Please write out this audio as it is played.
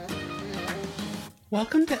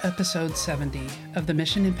Welcome to episode 70 of the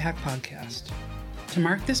Mission Impact Podcast. To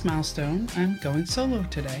mark this milestone, I'm going solo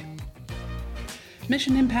today.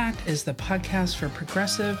 Mission Impact is the podcast for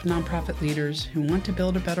progressive nonprofit leaders who want to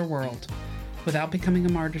build a better world without becoming a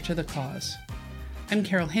martyr to the cause. I'm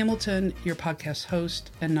Carol Hamilton, your podcast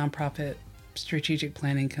host and nonprofit strategic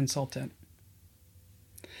planning consultant.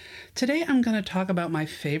 Today I'm going to talk about my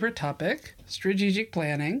favorite topic, strategic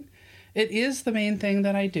planning. It is the main thing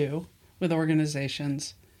that I do with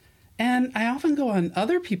organizations. And I often go on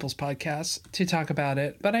other people's podcasts to talk about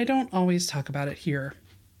it, but I don't always talk about it here.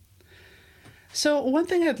 So one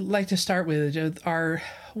thing I'd like to start with are,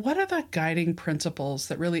 what are the guiding principles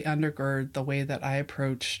that really undergird the way that I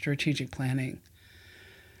approach strategic planning?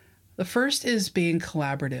 The first is being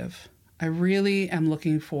collaborative. I really am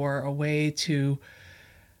looking for a way to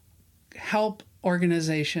help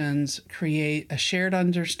organizations create a shared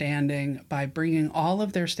understanding by bringing all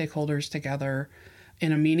of their stakeholders together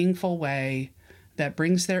in a meaningful way that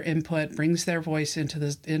brings their input, brings their voice into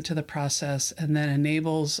the process, and then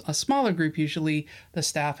enables a smaller group, usually the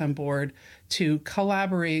staff and board, to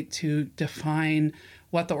collaborate to define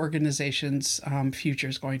what the organization's future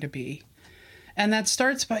is going to be. And that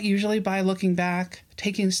starts usually by looking back,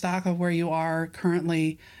 taking stock of where you are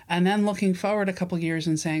currently, and then looking forward a couple years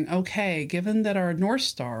and saying, okay, given that our North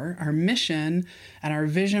Star, our mission, and our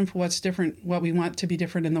vision for what's different, what we want to be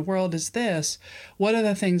different in the world is this, what are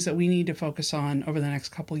the things that we need to focus on over the next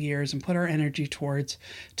couple years and put our energy towards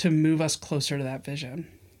to move us closer to that vision?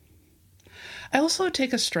 I also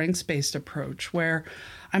take a strengths-based approach where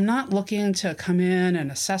I'm not looking to come in and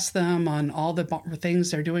assess them on all the things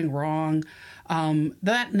they're doing wrong.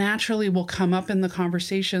 That naturally will come up in the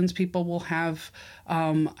conversations. People will have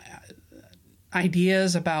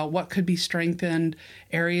ideas about what could be strengthened,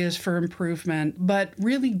 areas for improvement, but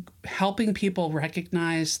really helping people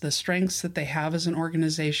recognize the strengths that they have as an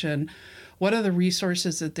organization. What are the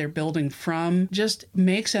resources that they're building from? Just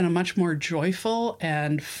makes it a much more joyful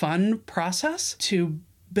and fun process to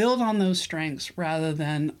build on those strengths rather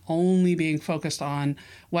than only being focused on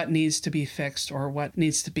what needs to be fixed or what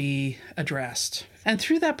needs to be addressed. And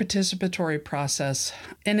through that participatory process,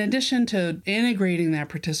 in addition to integrating that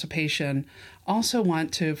participation, also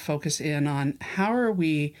want to focus in on how are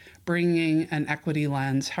we bringing an equity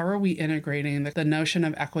lens? How are we integrating the notion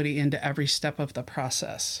of equity into every step of the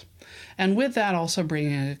process? And with that, also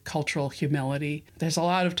bringing a cultural humility. There's a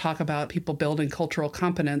lot of talk about people building cultural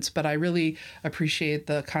competence, but I really appreciate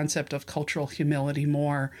the concept of cultural humility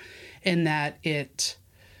more in that it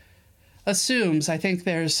assumes, I think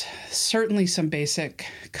there's certainly some basic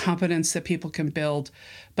competence that people can build,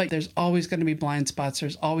 but there's always going to be blind spots.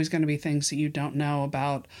 There's always going to be things that you don't know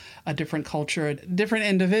about a different culture, different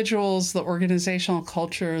individuals, the organizational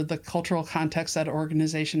culture, the cultural context that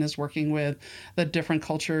organization is working with, the different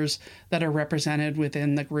cultures that are represented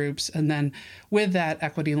within the groups. And then with that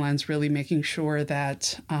equity lens, really making sure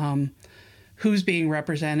that who's being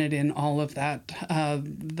represented in all of that,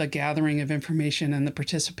 the gathering of information and the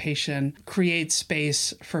participation creates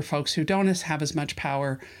space for folks who don't have as much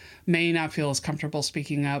power, may not feel as comfortable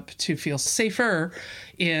speaking up, to feel safer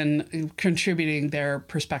in contributing their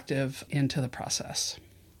perspective into the process.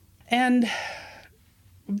 And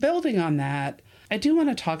building on that, I do want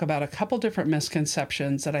to talk about a couple different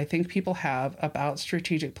misconceptions that I think people have about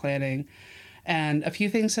strategic planning, and a few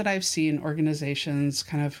things that I've seen organizations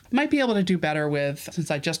kind of might be able to do better with.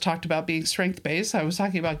 Since I just talked about being strength-based, I was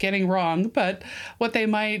talking about getting wrong, but what they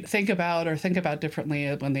might think about or think about differently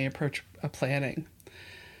when they approach a planning.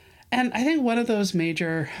 And I think one of those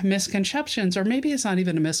major misconceptions, or maybe it's not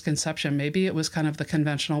even a misconception, maybe it was kind of the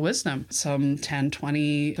conventional wisdom some 10,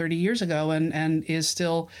 20, 30 years ago and is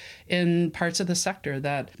still in parts of the sector,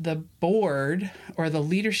 that the board or the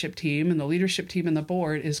leadership team and the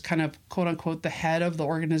board is kind of, quote unquote, the head of the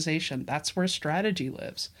organization. That's where strategy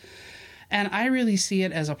lives. And I really see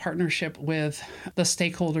it as a partnership with the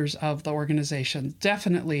stakeholders of the organization.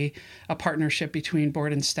 Definitely a partnership between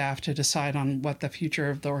board and staff to decide on what the future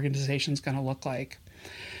of the organization is going to look like.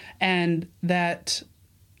 And that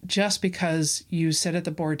just because you sit at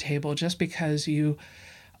the board table, just because you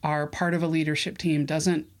are part of a leadership team,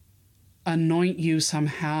 doesn't anoint you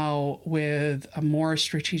somehow with a more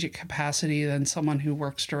strategic capacity than someone who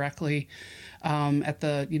works directly at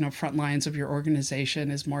the front lines of your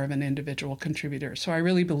organization, is more of an individual contributor. So I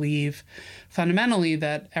really believe fundamentally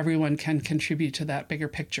that everyone can contribute to that bigger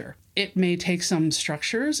picture. It may take some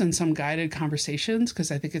structures and some guided conversations,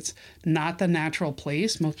 because I think it's not the natural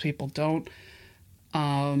place. Most people don't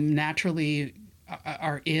naturally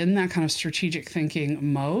are in that kind of strategic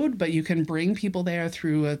thinking mode, but you can bring people there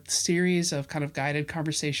through a series of kind of guided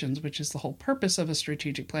conversations, which is the whole purpose of a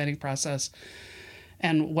strategic planning process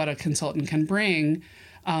and what a consultant can bring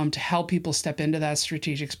to help people step into that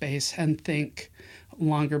strategic space and think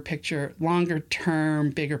longer term,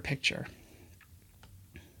 bigger picture.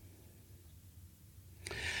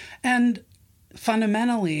 And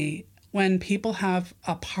fundamentally, when people have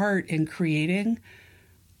a part in creating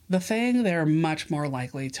the thing, they're much more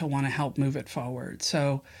likely to want to help move it forward.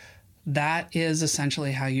 So that is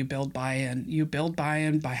essentially how you build buy-in. You build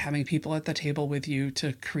buy-in by having people at the table with you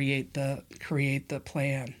to create the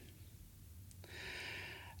plan.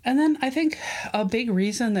 And then I think a big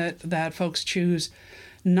reason that folks choose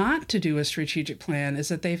not to do a strategic plan is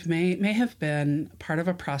that they may have been part of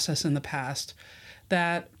a process in the past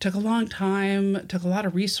that took a long time, took a lot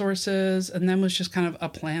of resources, and then was just kind of a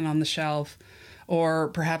plan on the shelf, or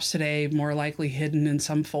perhaps today more likely hidden in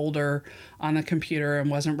some folder on a computer and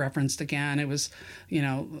wasn't referenced again. It was,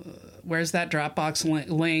 where's that Dropbox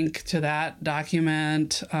link to that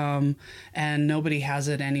document? And nobody has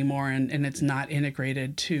it anymore, and it's not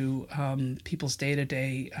integrated to people's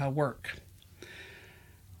day-to-day work.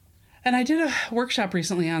 And I did a workshop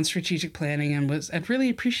recently on strategic planning and really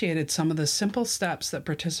appreciated some of the simple steps that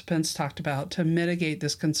participants talked about to mitigate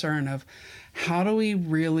this concern of how do we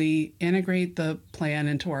really integrate the plan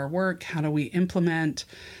into our work? How do we implement?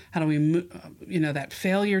 How do we, that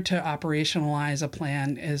failure to operationalize a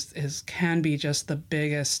plan can be just the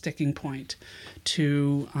biggest sticking point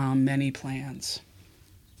to many plans.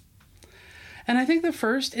 And I think the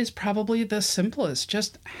first is probably the simplest,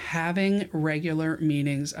 just having regular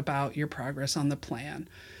meetings about your progress on the plan.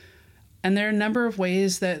 And there are a number of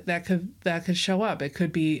ways that could show up. It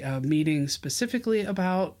could be a meeting specifically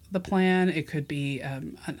about the plan. It could be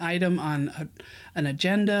an item on an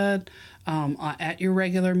agenda at your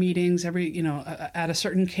regular meetings at a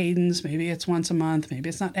certain cadence. Maybe it's once a month. Maybe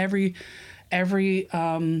it's not every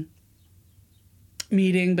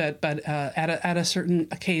meeting, but at a certain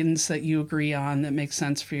cadence that you agree on that makes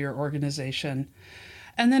sense for your organization.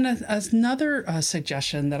 And then another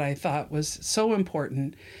suggestion that I thought was so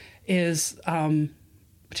important is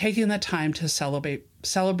taking the time to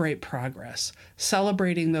celebrate progress,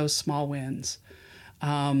 celebrating those small wins.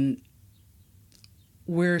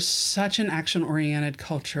 We're such an action-oriented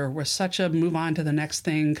culture. We're such a move on to the next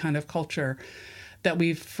thing kind of culture that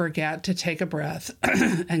we forget to take a breath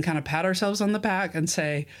and kind of pat ourselves on the back and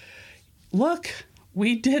say, look,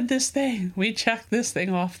 we did this thing. We checked this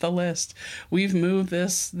thing off the list. We've moved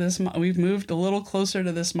we've moved a little closer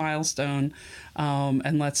to this milestone,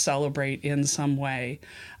 and let's celebrate in some way.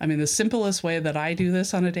 I mean, the simplest way that I do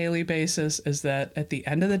this on a daily basis is that at the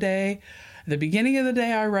end of the day, at the beginning of the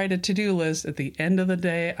day, I write a to-do list. At the end of the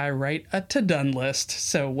day, I write a to-done list.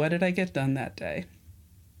 So what did I get done that day?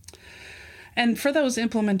 And for those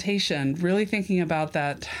implementation, really thinking about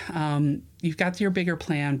that, you've got your bigger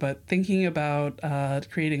plan, but thinking about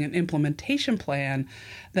creating an implementation plan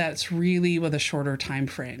that's really with a shorter time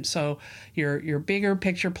frame. So your bigger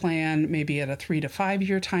picture plan, maybe at a 3 to 5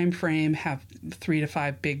 year time frame, have 3 to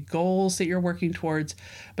 5 big goals that you're working towards.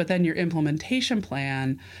 But then your implementation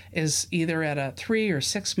plan is either at a 3 or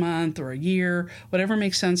 6 month or a year, whatever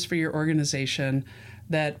makes sense for your organization,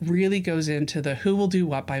 that really goes into the who will do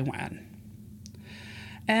what by when.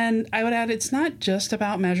 And I would add, it's not just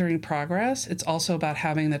about measuring progress. It's also about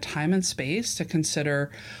having the time and space to consider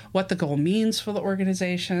what the goal means for the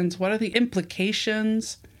organizations. What are the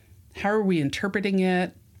implications? How are we interpreting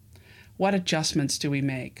it? What adjustments do we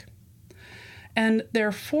make? And there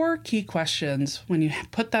are 4 key questions when you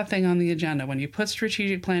put that thing on the agenda, when you put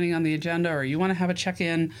strategic planning on the agenda, or you want to have a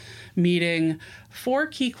check-in meeting. 4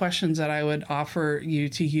 key questions that I would offer you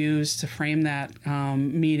to use to frame that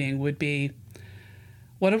meeting would be,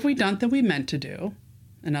 what have we done that we meant to do?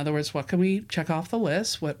 In other words, what can we check off the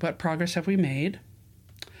list? What progress have we made?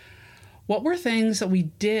 What were things that we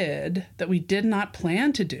did not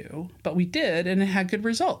plan to do, but we did and it had good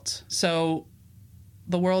results? So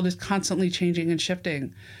the world is constantly changing and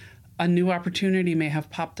shifting. A new opportunity may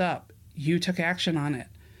have popped up. You took action on it.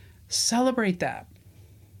 Celebrate that.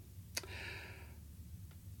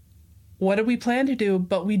 What did we plan to do,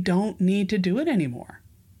 but we don't need to do it anymore?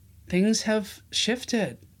 Things have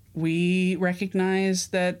shifted. We recognize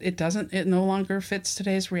that it no longer fits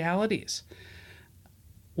today's realities.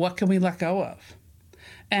 What can we let go of?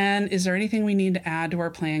 And is there anything we need to add to our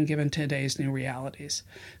plan given today's new realities?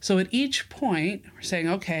 So at each point, we're saying,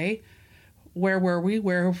 okay, where were we?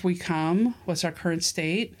 Where have we come? What's our current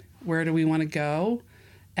state? Where do we want to go?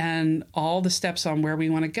 And all the steps on where we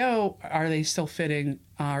want to go, are they still fitting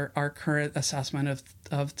our current assessment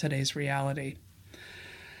of today's reality?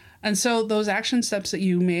 And so those action steps that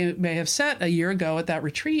you may have set a year ago at that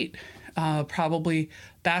retreat, probably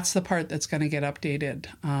that's the part that's going to get updated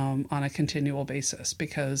on a continual basis,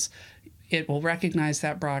 because it will recognize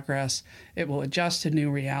that progress, it will adjust to new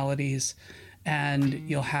realities, and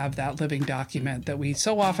you'll have that living document that we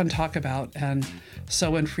so often talk about and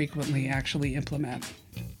so infrequently actually implement.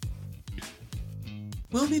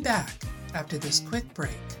 We'll be back after this quick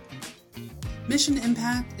break. Mission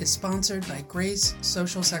Impact is sponsored by Grace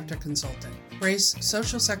Social Sector Consulting. Grace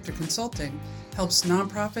Social Sector Consulting helps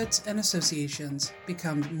nonprofits and associations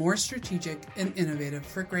become more strategic and innovative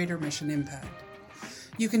for greater mission impact.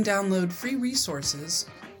 You can download free resources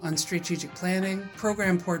on strategic planning,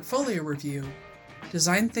 program portfolio review,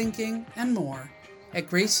 design thinking, and more at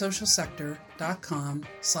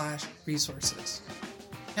gracesocialsector.com/resources.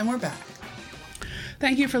 And we're back.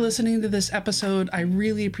 Thank you for listening to this episode. I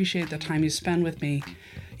really appreciate the time you spend with me.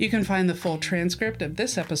 You can find the full transcript of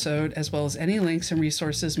this episode, as well as any links and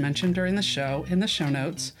resources mentioned during the show, in the show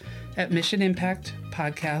notes at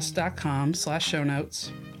missionimpactpodcast.com/show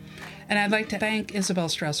notes. And I'd like to thank Isabel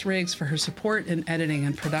Strauss-Riggs for her support in editing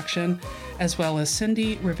and production, as well as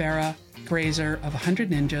Cindy Rivera Grazer of 100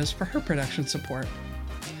 Ninjas for her production support.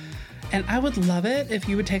 And I would love it if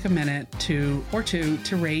you would take a minute to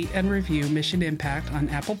rate and review Mission Impact on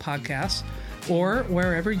Apple Podcasts or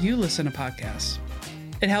wherever you listen to podcasts.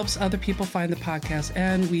 It helps other people find the podcast,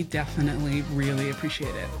 and we definitely really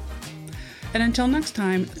appreciate it. And until next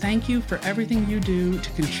time, thank you for everything you do to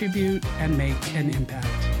contribute and make an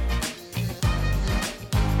impact.